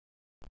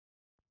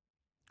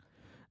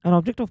An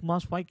object of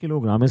mass 5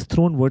 kg is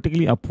thrown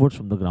vertically upwards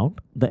from the ground.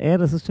 The air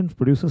resistance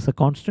produces a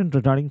constant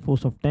retarding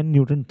force of 10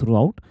 Newton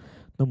throughout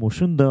the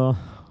motion. The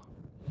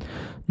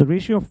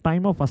ratio of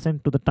time of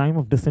ascent to the time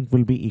of descent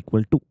will be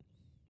equal to.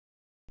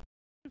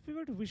 If we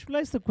were to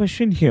visualize the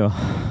question here,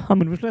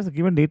 visualize the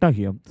given data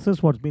here, this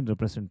is what's been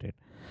represented.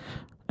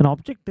 An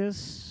object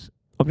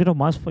of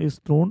mass 5 is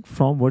thrown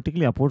from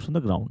vertically upwards from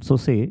the ground. So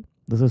say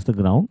this is the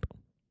ground.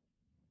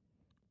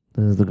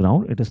 This is the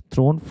ground. It is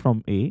thrown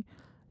from A.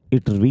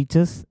 It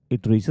reaches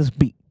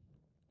B.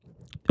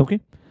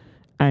 Okay,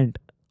 and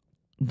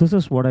this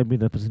is what I've been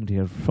represented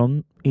here,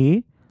 from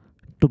A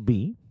to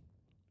B,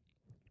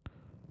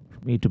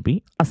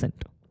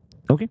 ascent.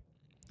 Okay,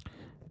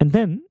 and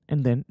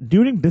then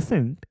during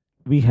descent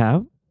we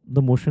have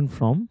the motion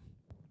from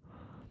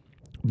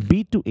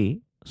B to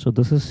A. So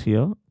this is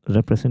here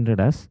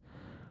represented as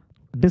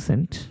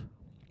descent,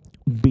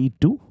 B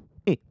to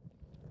A.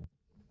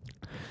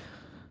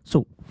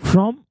 So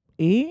from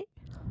A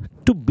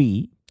to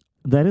B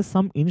there is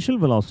some initial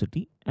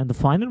velocity, and the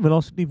final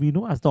velocity we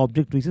know, as the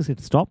object reaches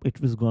its top, it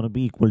is going to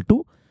be equal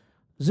to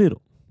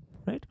 0,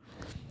 right?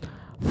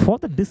 For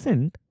the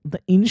descent,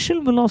 the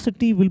initial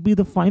velocity will be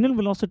the final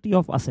velocity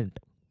of ascent.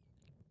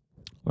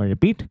 I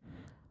repeat,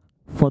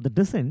 for the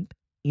descent,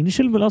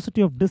 initial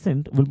velocity of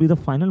descent will be the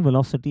final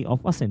velocity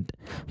of ascent.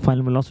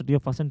 Final velocity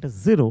of ascent is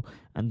 0,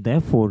 and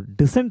therefore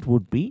descent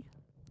would be,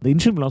 the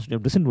initial velocity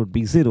of descent would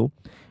be 0.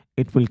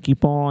 It will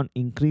keep on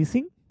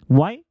increasing.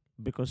 Why?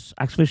 Because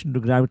acceleration to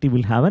gravity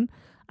will have an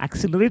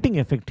accelerating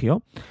effect here,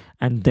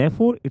 and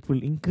therefore it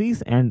will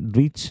increase and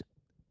reach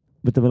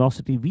with the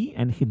velocity v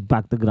and hit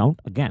back the ground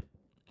again.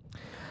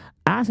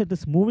 As it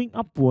is moving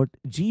upward,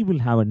 g will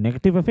have a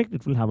negative effect,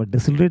 it will have a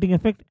decelerating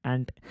effect,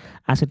 and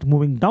as it's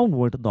moving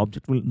downward,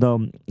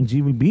 the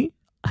g will be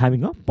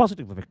having a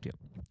positive effect here.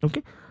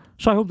 Okay,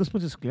 so I hope this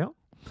much is clear.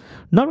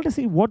 Now let us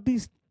see what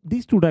these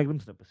two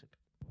diagrams represent.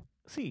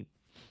 See,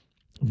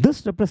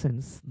 this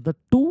represents the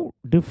two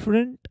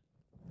different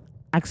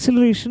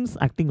accelerations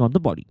acting on the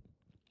body.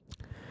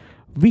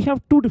 We have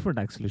two different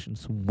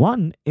accelerations.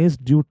 One is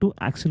due to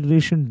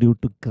acceleration due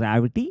to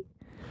gravity,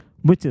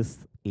 which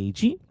is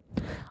ag.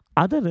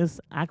 Other is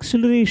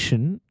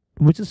acceleration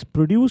which is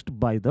produced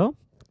by the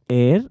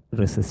air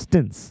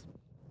resistance.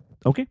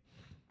 Okay.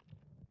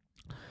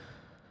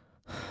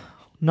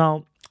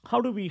 Now,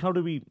 how do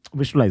we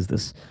visualize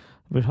this?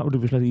 How do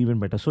we visualize it even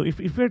better? So if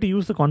we were to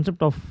use the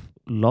concept of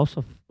loss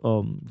of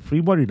free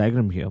body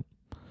diagram here,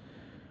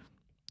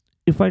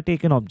 if I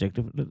take an object,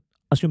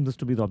 assume this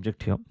to be the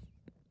object here.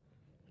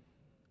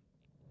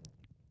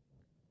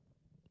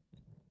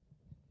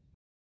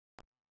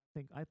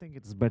 I think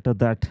it's better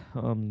that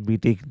we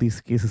take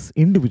these cases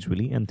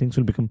individually, and things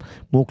will become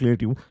more clear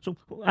to you. So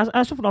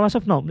as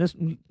of now, let's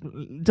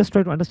just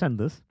try to understand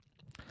this.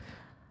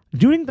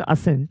 During the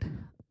ascent,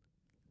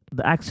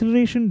 the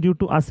acceleration due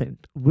to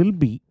ascent will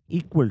be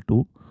equal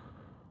to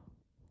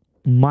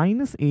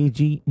minus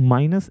ag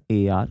minus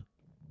ar,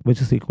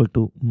 which is equal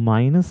to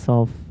minus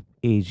of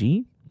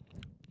ag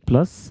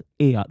plus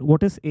ar.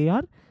 What is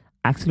ar?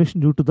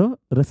 Acceleration due to the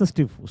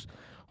resistive force,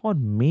 or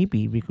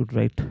maybe we could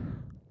write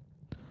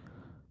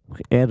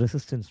air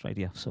resistance, right?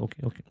 Yeah, so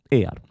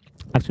okay, ar,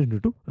 acceleration due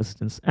to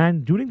resistance.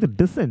 And during the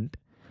descent,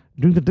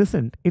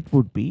 it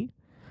would be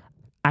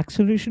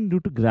acceleration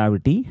due to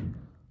gravity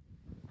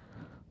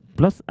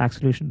plus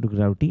acceleration due to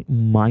gravity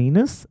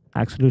minus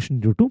acceleration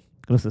due to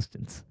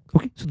resistance.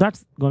 Okay, so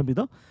that's going to be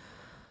the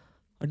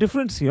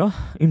difference here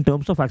in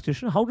terms of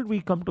acceleration. How did we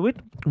come to it?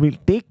 We'll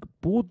take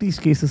both these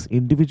cases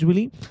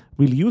individually.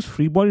 We'll use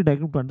free body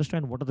diagram to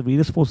understand what are the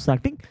various forces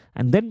acting,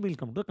 and then we'll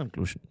come to the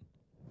conclusion.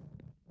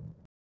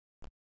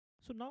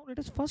 So now let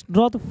us first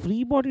draw the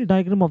free body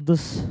diagram of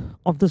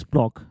this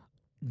block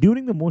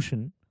during the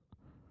motion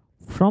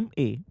from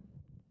A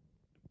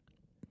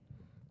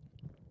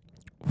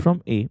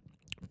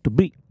to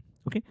B.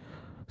 Okay,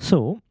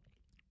 so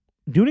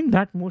during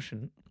that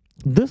motion,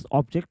 this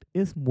object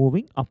is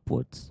moving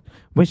upwards,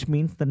 which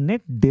means the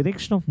net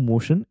direction of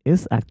motion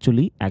is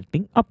actually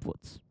acting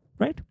upwards,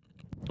 right?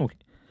 Okay.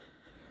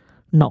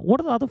 Now,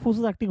 what are the other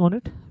forces acting on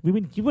it? We've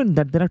been given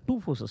that there are two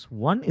forces.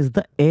 One is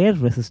the air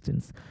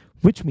resistance,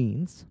 which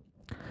means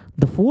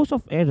the force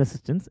of air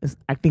resistance is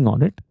acting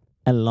on it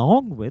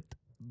along with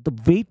the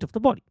weight of the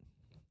body,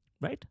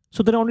 right?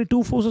 So there are only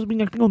two forces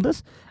being acting on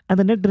this, and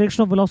the net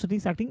direction of velocity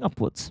is acting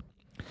upwards.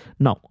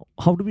 Now,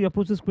 how do we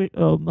approach this?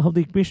 How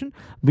the equation?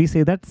 We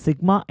say that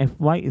sigma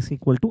Fy is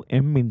equal to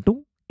m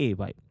into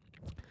Ay.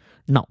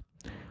 Now,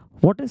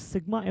 what is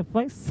sigma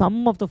Fy?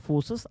 Sum of the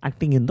forces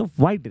acting in the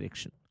y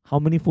direction. How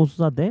many forces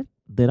are there?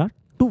 There are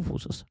two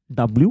forces,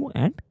 W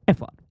and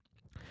Fr.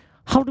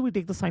 How do we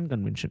take the sign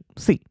convention?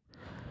 See,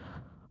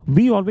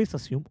 we always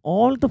assume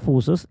all the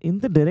forces in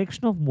the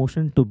direction of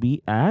motion to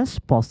be as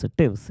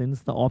positive.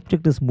 Since the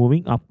object is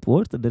moving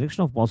upwards, the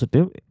direction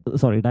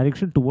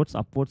towards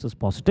upwards is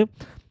positive.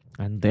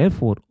 and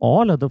therefore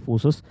all other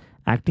forces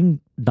acting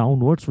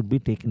downwards would be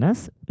taken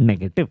as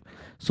negative.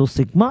 So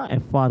sigma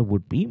Fr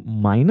would be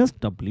minus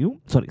W,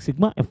 sorry,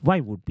 sigma Fy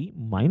would be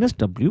minus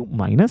W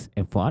minus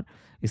Fr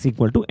is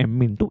equal to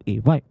m into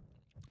Ay.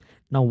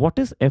 Now what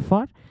is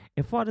Fr?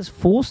 Fr is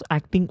force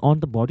acting on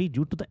the body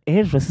due to the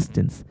air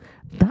resistance.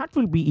 That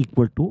will be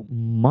equal to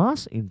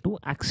mass into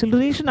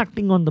acceleration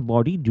acting on the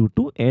body due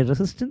to air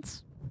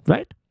resistance,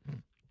 right?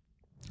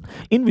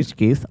 In which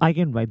case I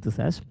can write this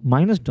as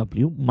minus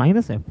W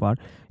minus Fr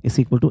is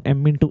equal to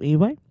m into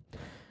Ay.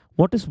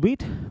 What is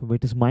weight?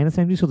 Weight is minus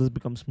mg, so this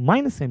becomes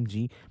minus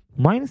mg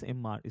minus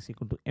mr is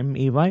equal to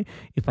may.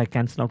 If I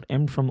cancel out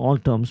m from all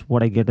terms,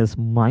 what I get is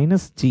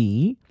minus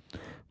g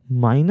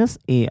minus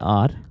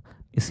ar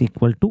is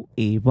equal to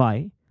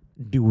ay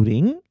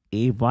during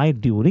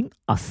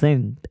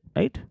ascent,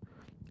 right?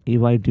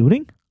 Ay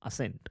during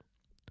ascent.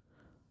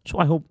 So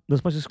I hope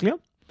this much is clear.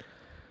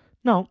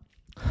 Now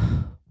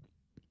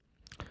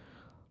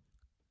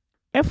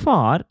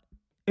Fr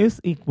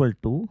is equal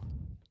to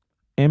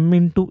m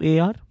into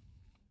ar.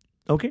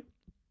 Okay,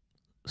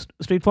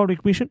 straightforward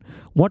equation.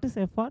 What is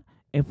Fr?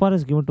 Fr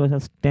is given to us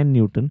as 10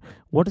 Newton.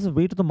 What is the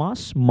weight of the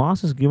mass?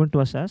 Mass is given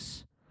to us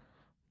as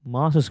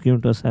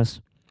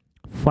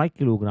 5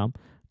 kilogram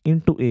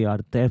into ar.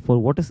 Therefore,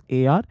 what is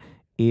ar?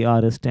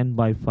 Ar is 10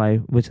 by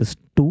 5, which is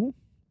 2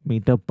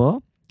 meter per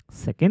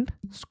second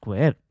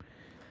square.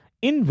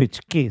 In which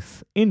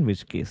case,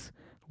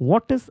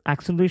 what is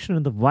acceleration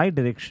in the y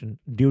direction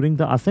during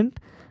the ascent?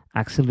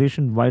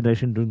 Acceleration y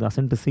direction during the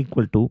ascent is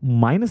equal to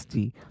minus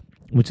g,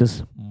 which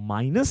is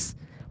minus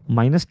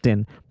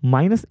 10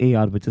 minus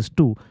ar, which is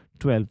 2,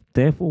 12.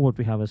 Therefore, what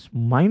we have is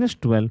minus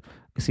 12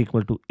 is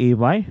equal to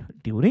ay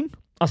during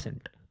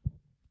ascent.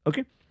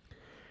 Okay.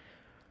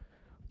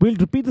 We'll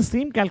repeat the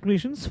same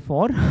calculations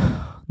for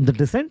the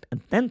descent,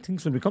 and then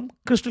things will become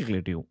crystal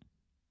clear to you.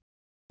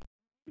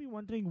 You'll be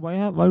wondering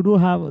why do I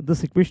have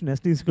this equation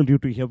st is equal to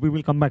u2 here?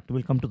 We'll come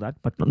to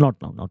that, but not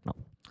now.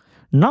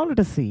 Now let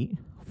us see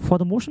for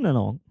the motion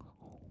along.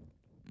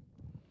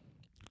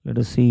 Let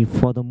us see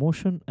for the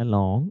motion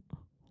along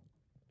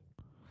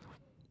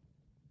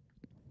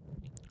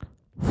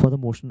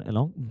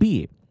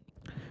BA,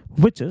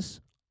 which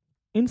is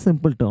in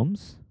simple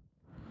terms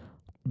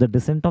the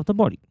descent of the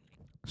body.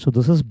 So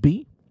this is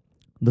B,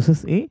 this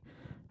is A,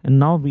 and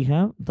now we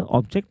have the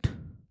object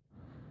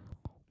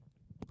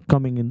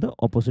coming in the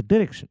opposite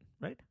direction,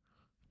 right?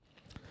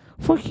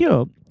 For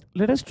here,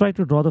 let us try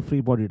to draw the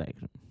free body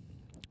diagram.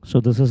 So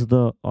this is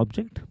the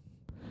object.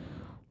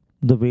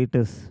 The weight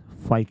is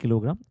 5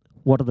 kilogram.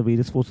 What are the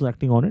various forces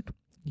acting on it?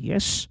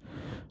 Yes,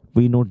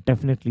 we know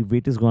definitely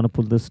weight is going to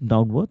pull this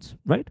downwards,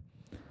 right?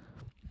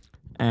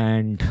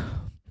 And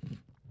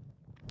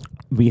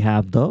we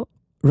have the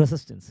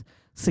resistance.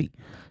 See,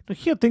 so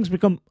here things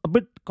become a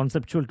bit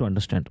conceptual to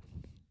understand.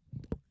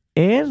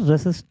 Air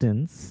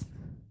resistance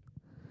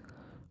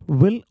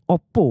will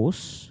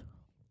oppose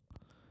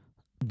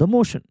the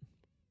motion,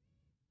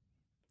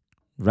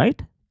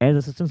 right? Air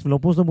resistance will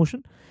oppose the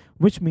motion,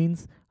 which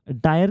means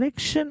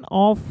direction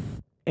of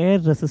air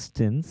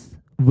resistance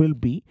will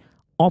be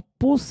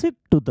opposite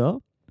to the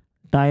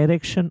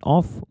direction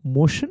of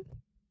motion.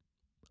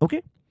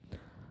 Okay,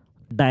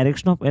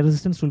 direction of air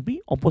resistance will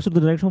be opposite to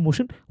the direction of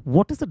motion.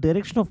 What is the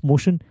direction of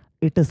motion?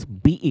 It is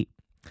BA.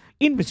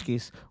 In which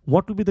case,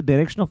 what will be the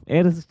direction of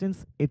air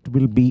resistance? It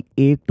will be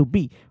A to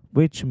B,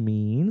 which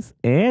means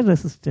air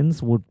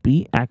resistance would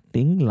be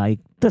acting like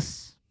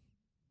this.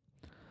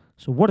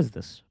 So what is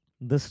this?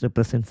 This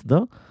represents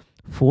the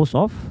force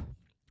of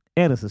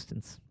air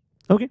resistance.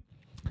 Okay,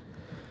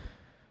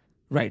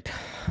 right.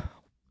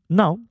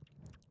 Now,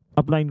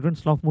 applying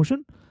Newton's law of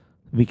motion,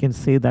 we can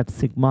say that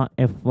sigma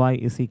Fy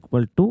is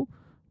equal to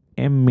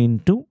m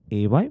into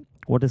Ay.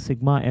 What is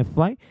sigma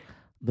Fy?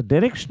 The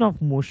direction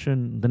of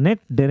motion, the net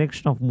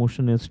direction of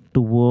motion is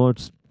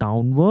towards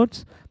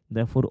downwards.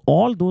 Therefore,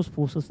 all those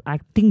forces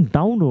acting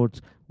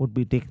downwards would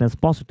be taken as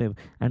positive,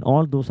 and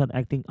all those are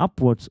acting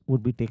upwards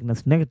would be taken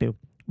as negative,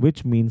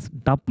 which means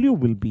W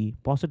will be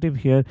positive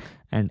here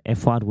and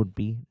Fr would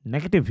be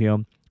negative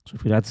here. So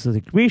if we write this as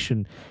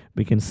equation,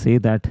 we can say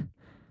that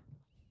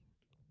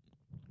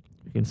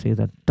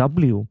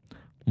W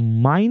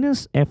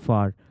minus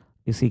Fr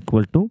is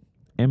equal to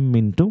m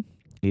into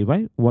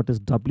Ay. What is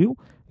W?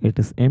 It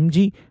is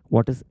mg.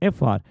 What is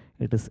Fr?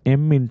 It is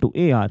m into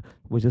Ar,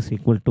 which is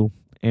equal to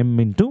m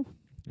into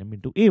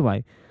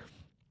Ay.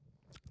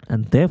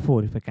 And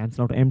therefore, if I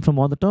cancel out m from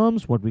all the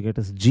terms, what we get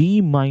is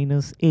g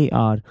minus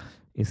Ar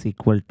is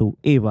equal to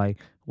Ay.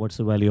 What's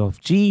the value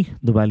of g?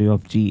 The value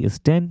of g is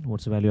 10.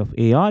 What's the value of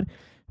Ar?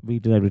 We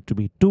derived it to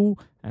be 2,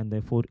 and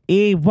therefore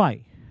Ay.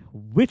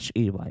 Which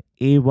Ay?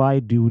 Ay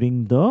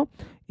during the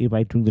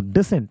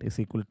descent is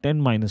equal to 10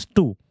 minus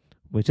 2,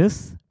 which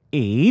is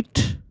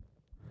 8.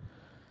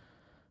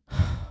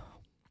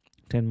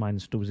 10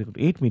 minus 2 is equal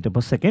to 8 meter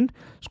per second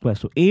square.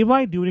 So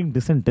Ay during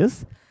descent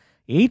is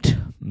 8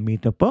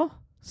 meter per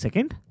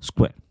second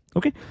square.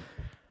 Okay.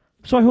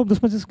 So I hope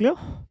this much is clear.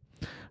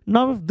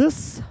 Now, if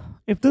this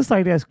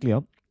idea is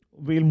clear,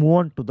 we'll move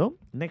on to the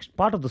next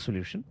part of the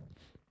solution.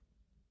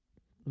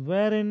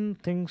 wherein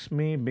things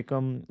may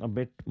become a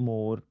bit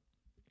more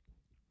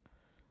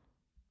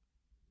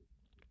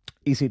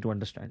easy to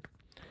understand.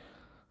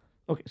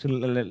 Okay, so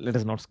let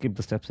us not skip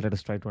the steps. Let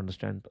us try to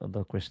understand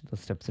the question, the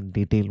steps in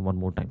detail one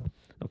more time.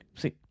 Okay,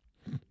 see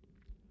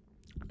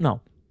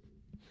now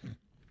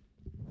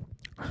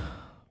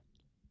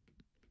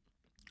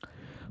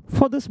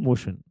for this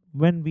motion,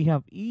 when we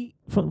have E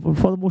for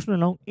the motion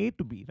along A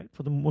to B, right?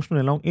 For the motion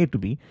along A to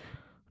B,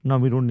 now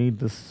we don't need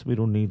this. We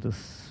don't need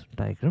this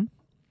diagram.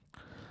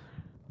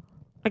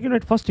 I can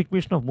write first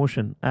equation of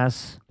motion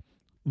as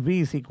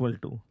V is equal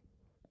to,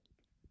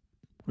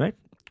 right?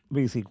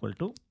 V is equal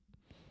to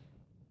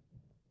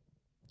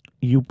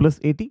U plus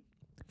AT.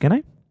 Can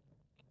I?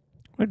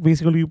 Right? V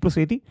is equal to U plus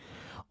AT,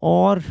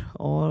 or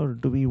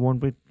do we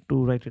want it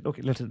to write it?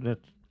 Okay, let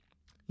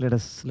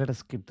us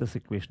skip this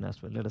equation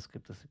as well. Let us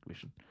skip this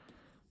equation.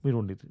 We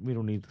don't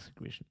need this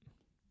equation.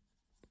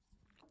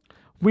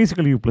 V is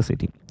equal to U plus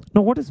AT.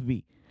 Now what is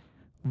V?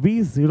 V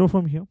is 0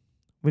 from here,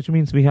 which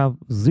means we have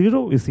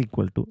 0 is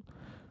equal to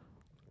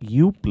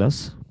U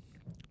plus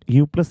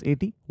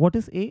AT. What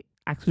is A?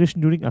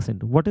 Acceleration during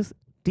ascent. What is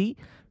T?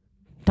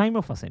 Time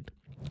of ascent.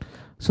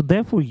 So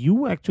therefore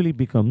U actually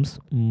becomes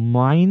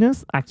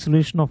minus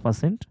acceleration of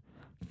ascent,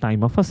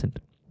 time of ascent.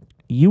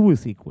 U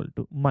is equal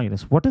to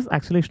minus. What is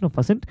acceleration of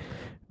ascent?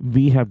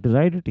 We have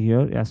derived it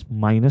here as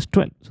minus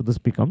 12. So this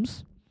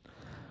becomes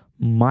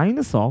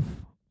minus of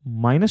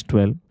minus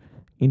 12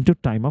 into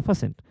time of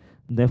ascent.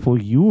 Therefore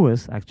U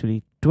is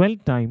actually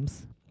 12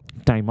 times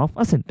time of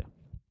ascent.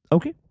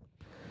 Okay.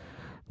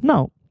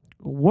 Now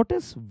what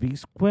is V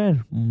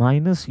square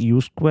minus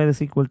U square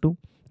is equal to?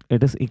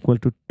 It is equal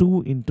to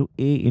 2 into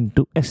A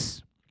into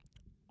S.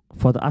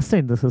 For the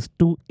ascent, this is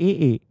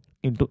 2AA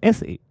into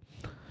SA.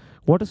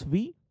 What is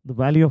V? The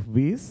value of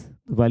V is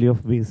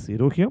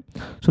 0 here.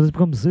 So this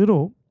becomes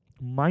 0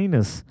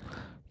 minus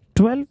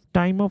 12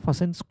 time of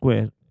ascent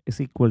square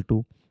is equal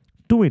to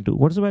 2 into,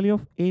 what is the value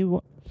of A?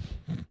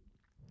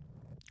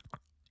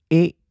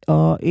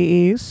 AA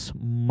is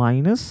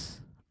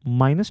minus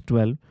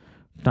 12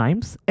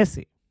 times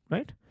SA,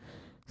 right?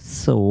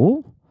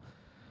 So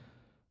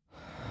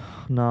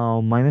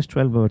now minus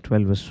 12 over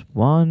 12 is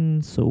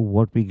 1. So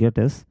what we get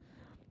is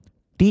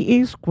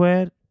TA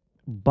square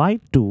by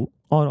 2,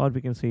 or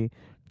we can say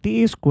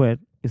TA square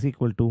is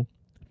equal to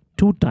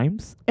 2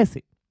 times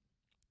SA.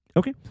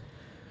 Okay.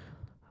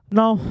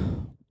 Now,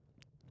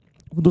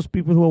 for those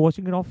people who are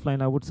watching it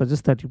offline, I would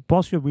suggest that you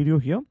pause your video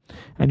here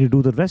and you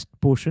do the rest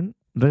portion,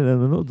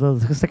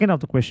 the second of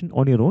the question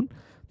on your own.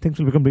 Things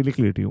will become really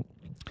clear to you.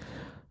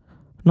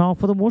 Now,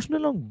 for the motion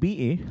along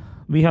BA,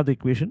 we have the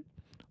equation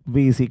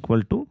V is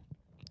equal to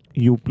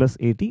U plus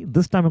AT.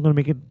 This time I'm going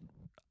to make it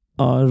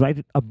write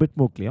it a bit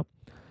more clear.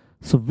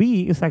 So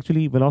V is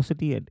actually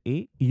velocity at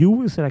A,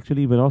 U is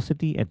actually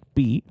velocity at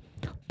P,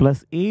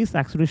 plus A is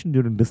acceleration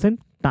during descent,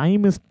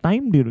 time is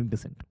time during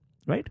descent,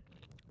 right?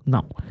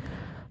 Now,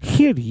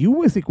 here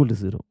U is equal to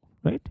 0,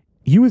 right?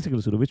 U is equal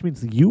to 0, which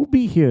means UB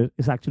here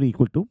is actually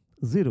equal to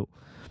 0.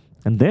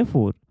 And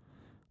therefore,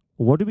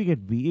 what do we get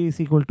VA is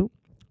equal to?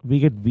 We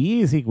get VA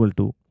is equal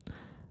to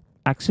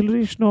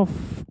acceleration of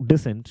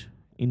descent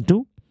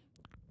into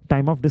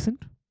time of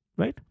descent,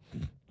 right?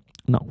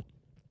 Now,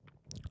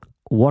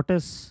 what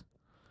is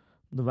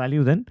the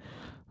value then?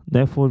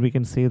 Therefore, we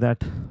can say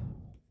that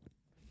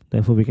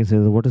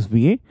what is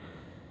VA?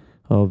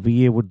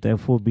 VA would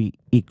therefore be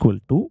equal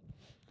to,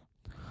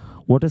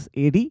 what is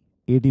AD?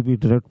 AD we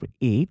derived by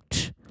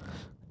H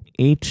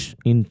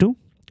into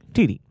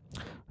TD.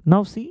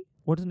 Now see,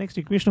 what is the next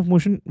equation of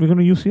motion we're going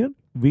to use here?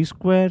 V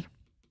square.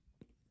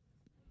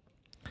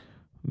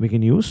 We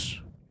can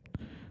use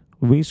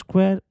V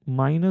square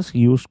minus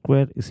U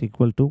square is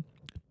equal to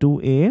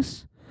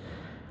 2AS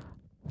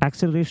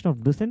acceleration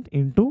of descent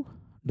into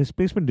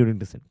displacement during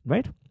descent,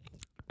 right?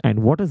 And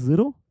what is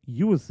 0?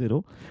 U is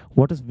 0.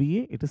 What is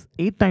VA? It is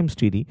 8 times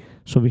TD.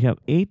 So we have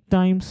 8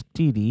 times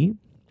TD,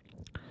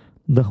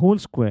 the whole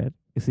square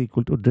is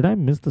equal to, did I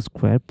miss the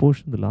square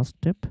portion, the last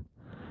step?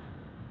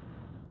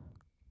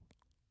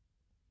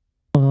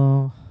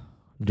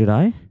 Did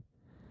I?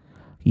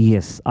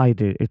 Yes, I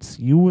did. It's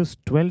U is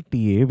 12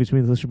 TA, which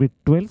means there should be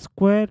 12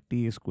 square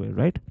TA square,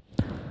 right?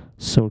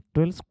 So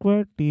 12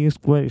 square TA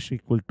square is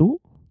equal to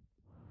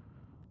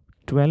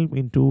 12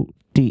 into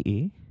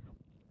TA.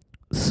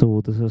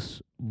 So this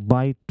is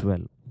by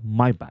 12.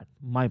 My bad.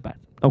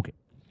 Okay.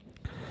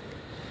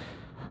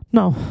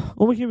 Now,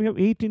 over here we have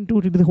 8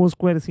 into T to the whole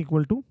square is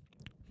equal to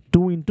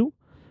 2 into,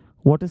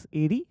 what is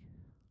AD?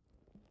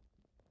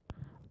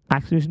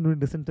 Acceleration during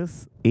descent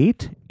is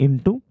 8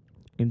 into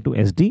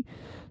SD.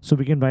 So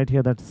we can write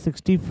here that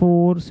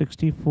 64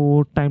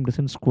 time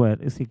descent square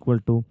is equal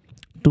to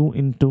 2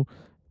 into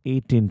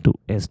 8 into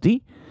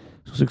SD.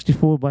 So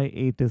 64 by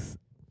 8 is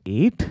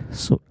 8.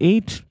 So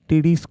 8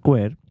 TD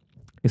square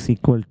is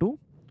equal to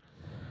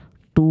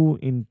 2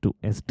 into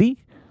SD.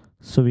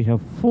 So we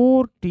have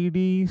 4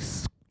 TD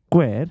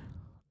square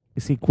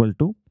is equal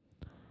to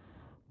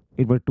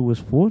 8 by 2 is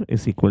 4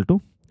 is equal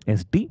to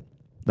SD.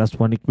 That's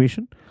one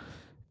equation.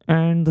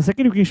 And the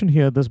second equation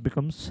here, this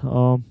becomes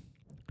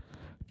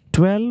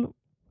 12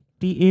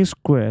 TA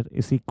square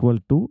is equal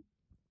to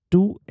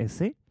 2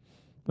 SA,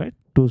 right?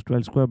 2 is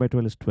 12, square by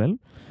 12 is 12.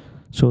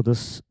 So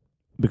this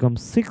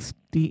becomes 6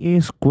 TA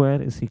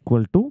square is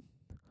equal to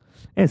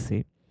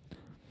SA.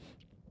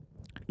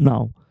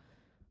 Now,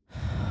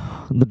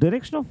 the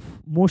direction of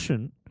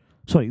motion,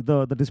 sorry,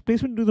 the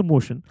displacement due to the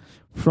motion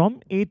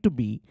from A to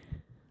B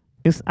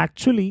is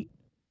actually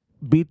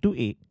B to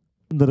A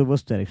in the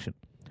reverse direction.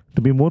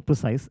 To be more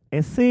precise,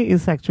 SA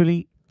is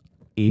actually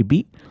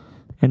AB.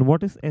 And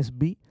what is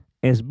SB?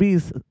 SB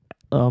is,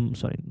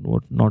 sorry,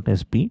 not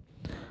SB.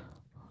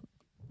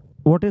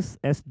 What is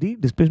SD?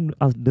 Displacement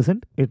as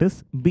descent. It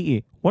is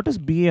BA. What is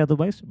BA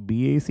otherwise?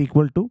 BA is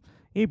equal to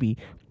AB,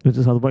 which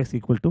is otherwise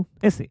equal to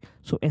SA.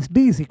 So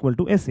SD is equal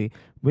to SA,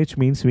 which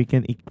means we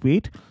can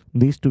equate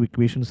these two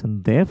equations,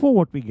 and therefore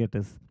what we get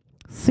is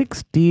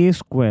 6 TA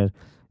square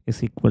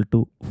is equal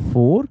to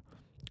 4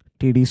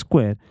 TD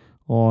square,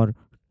 or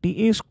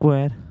TA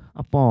square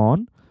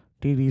upon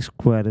TD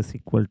square is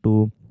equal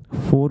to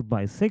 4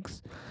 by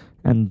 6,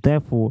 and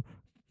therefore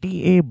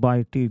TA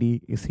by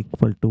TD is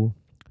equal to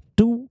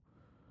 2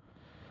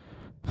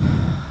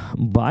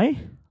 by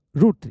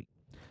root 3,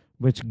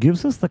 which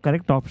gives us the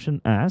correct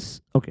option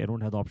as, okay, I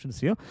don't have the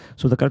options here,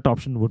 so the correct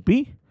option would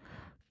be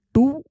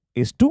 2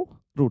 is to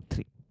root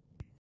 3.